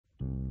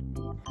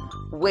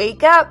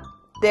Wake up,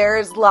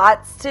 there's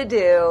lots to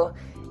do,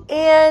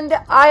 and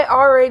I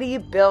already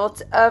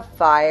built a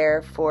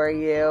fire for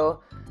you.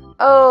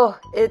 Oh,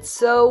 it's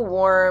so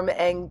warm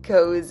and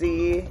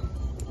cozy.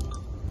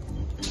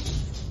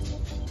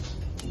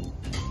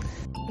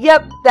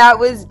 Yep, that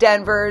was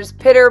Denver's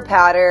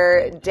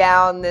pitter-patter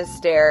down the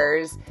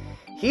stairs.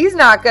 He's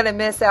not going to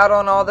miss out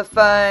on all the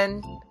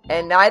fun,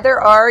 and neither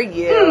are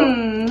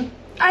you.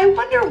 I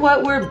wonder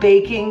what we're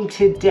baking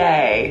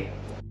today.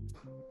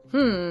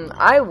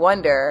 I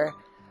wonder.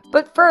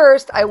 But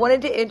first, I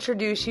wanted to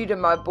introduce you to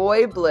my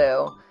boy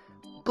Blue.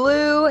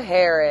 Blue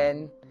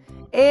Heron.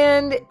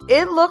 And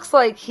it looks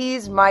like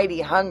he's mighty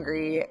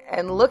hungry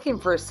and looking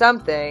for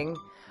something.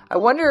 I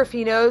wonder if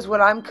he knows what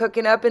I'm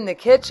cooking up in the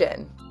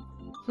kitchen.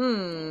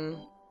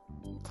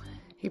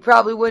 He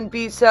probably wouldn't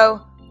be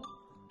so...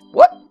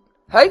 What?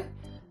 Hey?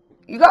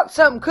 You got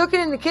something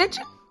cooking in the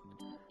kitchen?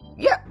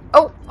 Yeah.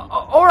 Oh,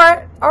 all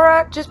right.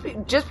 Just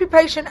be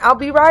patient. I'll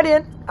be right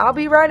in.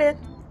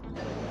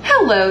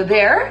 Hello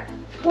there.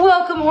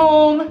 Welcome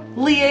home.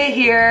 Leah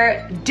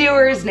here,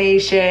 Doers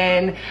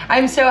Nation.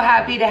 I'm so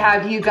happy to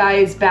have you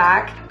guys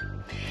back.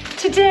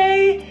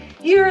 Today,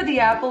 you're the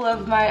apple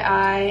of my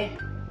eye.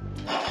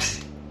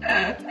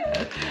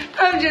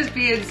 I'm just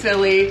being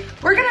silly.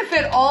 We're gonna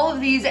fit all of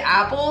these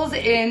apples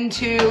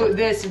into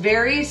this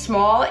very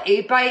small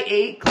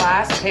 8x8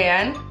 glass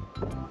pan.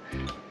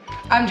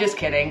 I'm just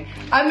kidding.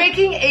 I'm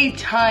making a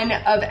ton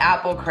of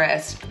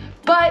Applecrisp,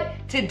 but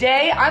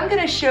today I'm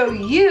gonna show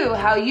you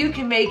how you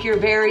can make your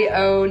very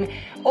own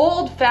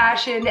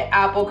old-fashioned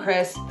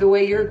Applecrisp the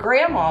way your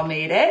grandma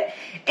made it.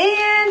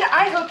 And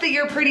I hope that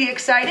you're pretty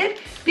excited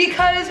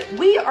because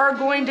we are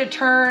going to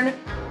turn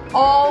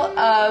all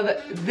of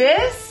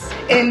this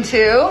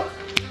into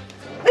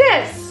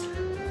this.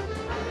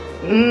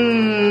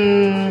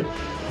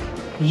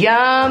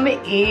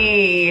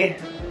 Yummy.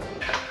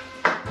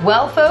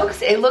 Well,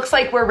 folks, it looks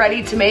like we're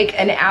ready to make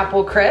an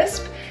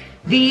Applecrisp.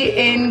 The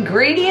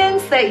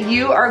ingredients that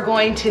you are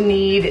going to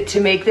need to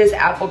make this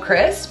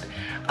Applecrisp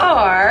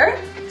are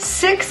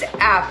 6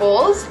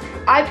 apples.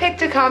 I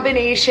picked a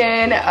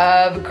combination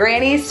of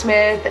Granny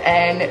Smith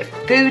and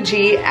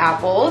Fuji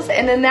apples,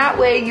 and then that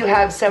way you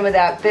have some of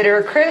that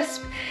bitter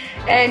crisp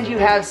and you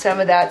have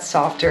some of that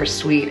softer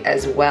sweet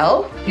as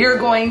well. You're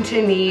going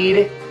to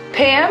need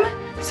Pam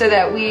so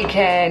that we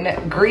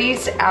can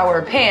grease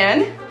our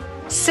pan,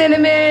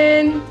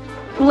 cinnamon,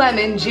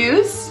 lemon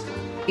juice,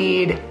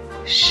 need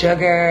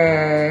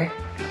sugar.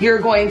 You're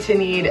going to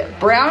need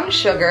brown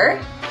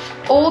sugar,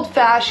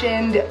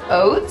 old-fashioned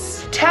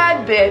oats,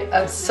 tad bit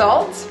of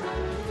salt,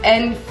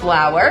 and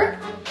flour.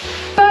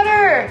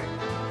 Butter.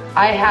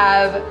 I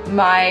have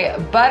my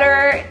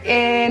butter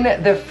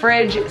in the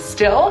fridge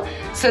still,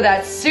 so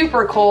that's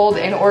super cold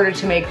in order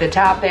to make the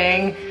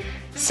topping.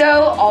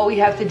 So all we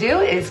have to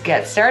do is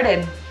get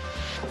started.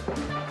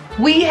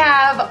 We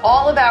have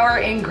all of our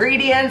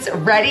ingredients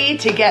ready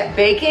to get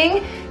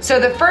baking. So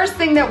the first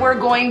thing that we're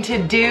going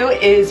to do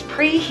is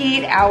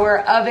preheat our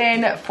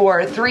oven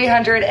for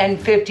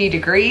 350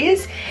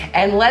 degrees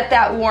and let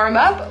that warm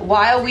up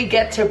while we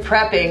get to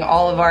prepping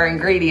all of our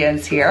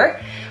ingredients here.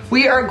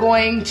 We are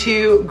going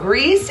to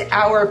grease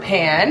our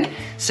pan.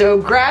 So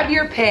grab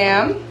your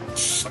pan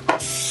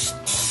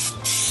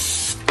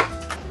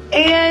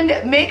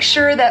and make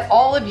sure that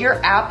all of your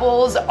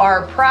apples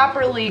are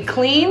properly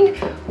cleaned.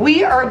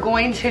 We are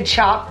going to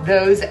chop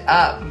those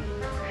up.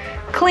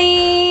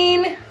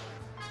 Clean.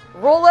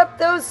 Roll up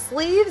those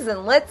sleeves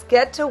and let's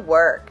get to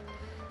work.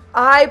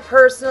 I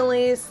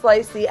personally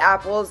slice the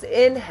apples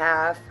in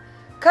half,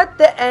 cut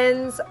the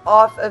ends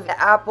off of the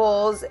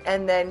apples,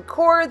 and then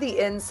core the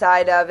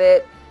inside of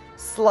it,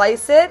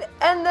 slice it,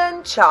 and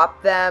then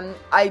chop them.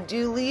 I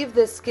do leave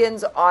the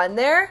skins on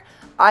there.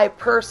 I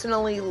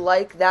personally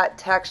like that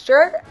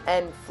texture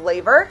and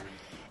flavor,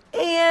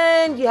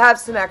 and you have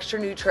some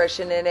extra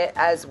nutrition in it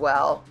as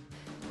well.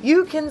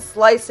 You can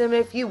slice them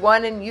if you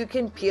want, and you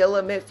can peel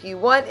them if you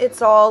want.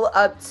 It's all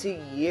up to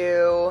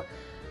you.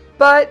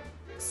 But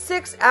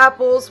 6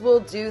 apples will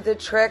do the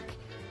trick,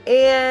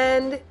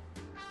 and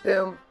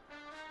boom.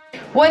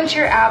 Once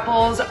your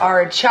apples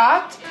are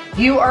chopped,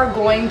 you are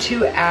going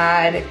to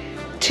add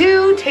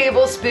 2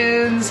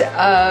 tablespoons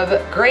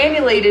of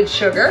granulated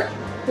sugar.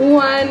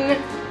 1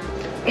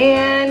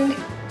 and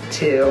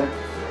 2.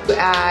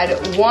 Add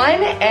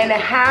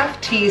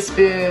 1.5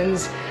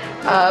 teaspoons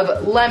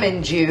of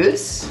lemon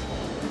juice.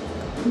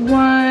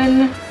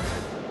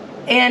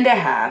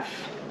 1.5.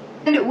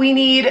 And we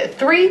need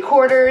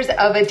 3/4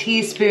 of a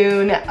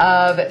teaspoon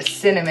of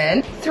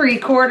cinnamon.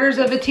 3/4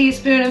 of a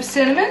teaspoon of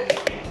cinnamon.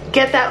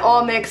 Get that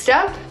all mixed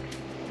up.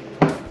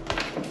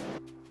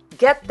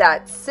 Get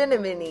that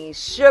cinnamony,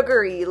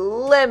 sugary,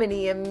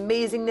 lemony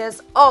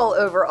amazingness all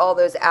over all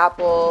those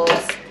apples.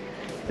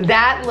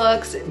 That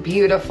looks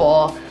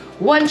beautiful.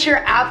 Once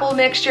your apple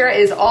mixture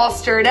is all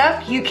stirred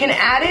up, you can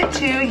add it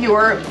to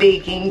your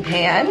baking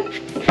pan.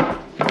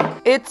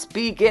 It's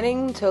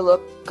beginning to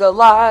look a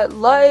lot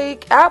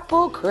like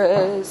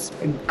Applecrisp.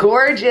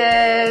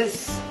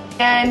 Gorgeous.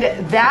 And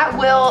that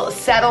will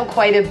settle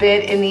quite a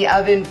bit in the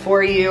oven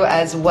for you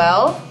as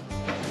well.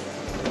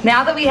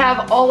 Now that we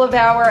have all of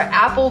our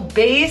apple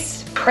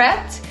base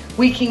prepped,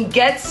 we can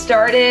get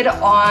started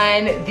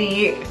on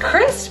the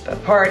crisp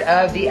part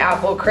of the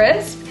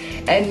Applecrisp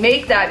and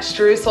make that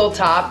streusel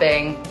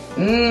topping.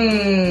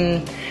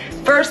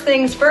 First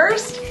things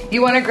first,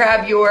 you want to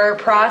grab your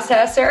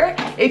processor.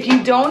 If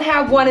you don't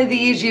have one of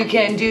these, you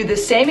can do the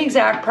same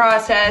exact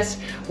process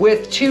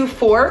with 2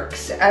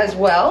 forks as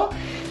well.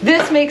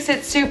 This makes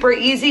it super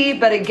easy,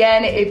 but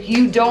again, if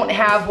you don't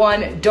have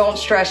one, don't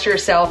stress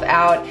yourself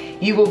out.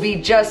 You will be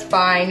just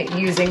fine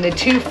using the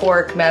 2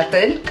 fork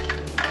method.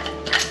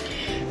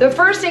 The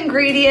first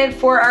ingredient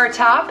for our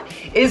top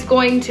is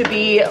going to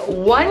be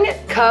 1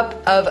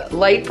 cup of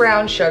light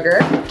brown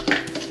sugar.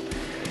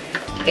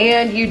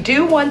 And you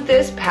do want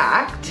this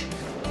packed.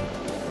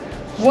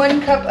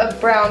 1 cup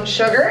of brown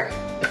sugar,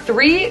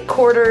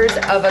 3/4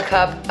 of a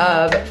cup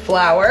of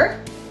flour,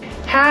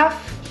 1/2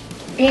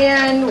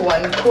 and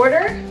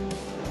 1/4,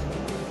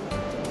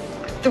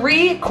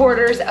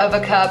 3/4 of a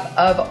cup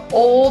of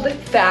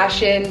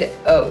old-fashioned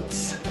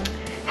oats,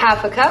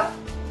 1/2 a cup,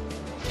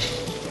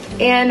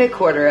 and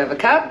 1/4 of a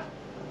cup.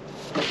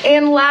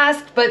 And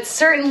last but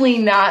certainly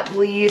not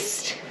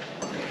least,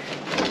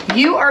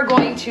 you are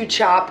going to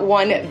chop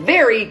 1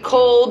 very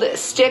cold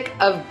stick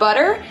of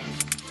butter.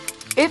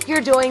 If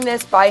you're doing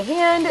this by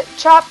hand,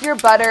 chop your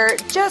butter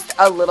just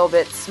a little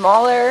bit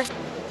smaller.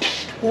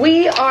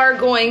 We are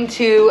going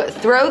to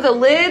throw the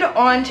lid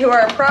onto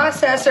our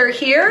processor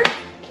here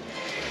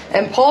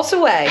and pulse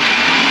away.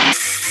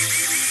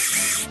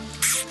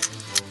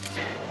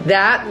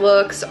 That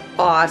looks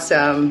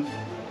awesome.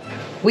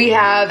 We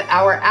have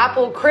our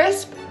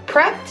Applecrisp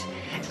prepped,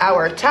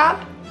 our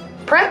top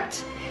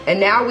prepped, and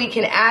now we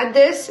can add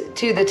this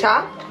to the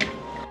top.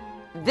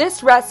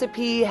 This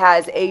recipe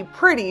has a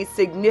pretty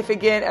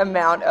significant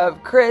amount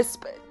of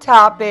crisp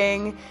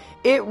topping.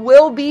 It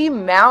will be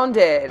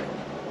mounded.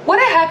 What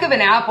a heck of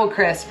an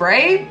Applecrisp,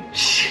 right?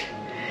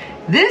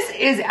 This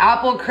is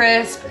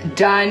Applecrisp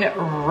done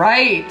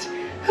right.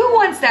 Who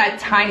wants that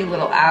tiny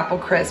little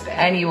Applecrisp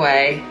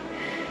anyway?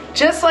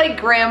 Just like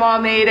Grandma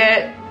made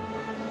it.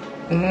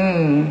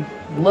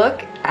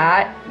 Look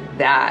at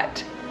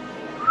that.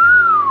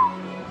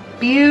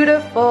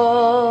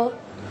 Beautiful.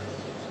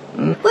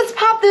 Let's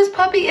pop this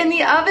puppy in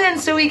the oven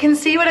so we can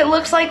see what it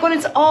looks like when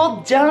it's all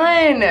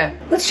done.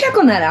 Let's check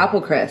on that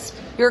Applecrisp.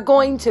 You're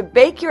going to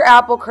bake your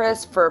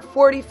Applecrisp for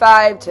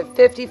 45 to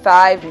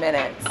 55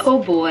 minutes. Oh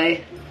boy.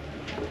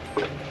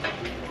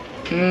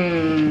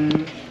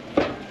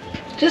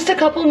 Just a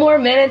couple more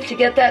minutes to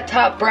get that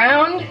top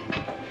browned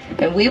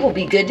and we will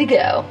be good to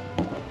go.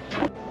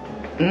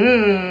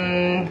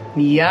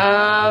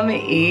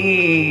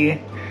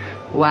 Yummy.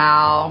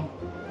 Wow.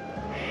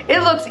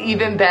 It looks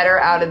even better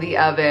out of the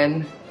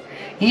oven.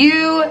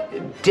 You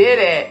did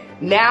it.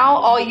 Now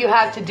all you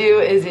have to do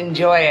is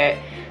enjoy it.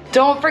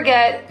 Don't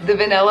forget the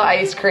vanilla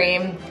ice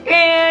cream.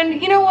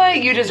 And you know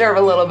what? You deserve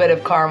a little bit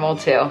of caramel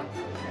too.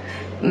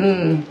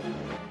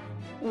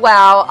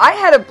 Wow, I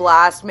had a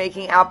blast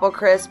making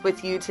Applecrisp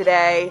with you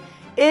today.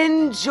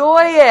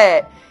 Enjoy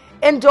it.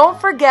 And don't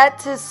forget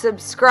to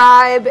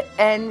subscribe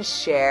and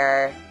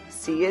share.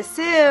 See you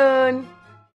soon.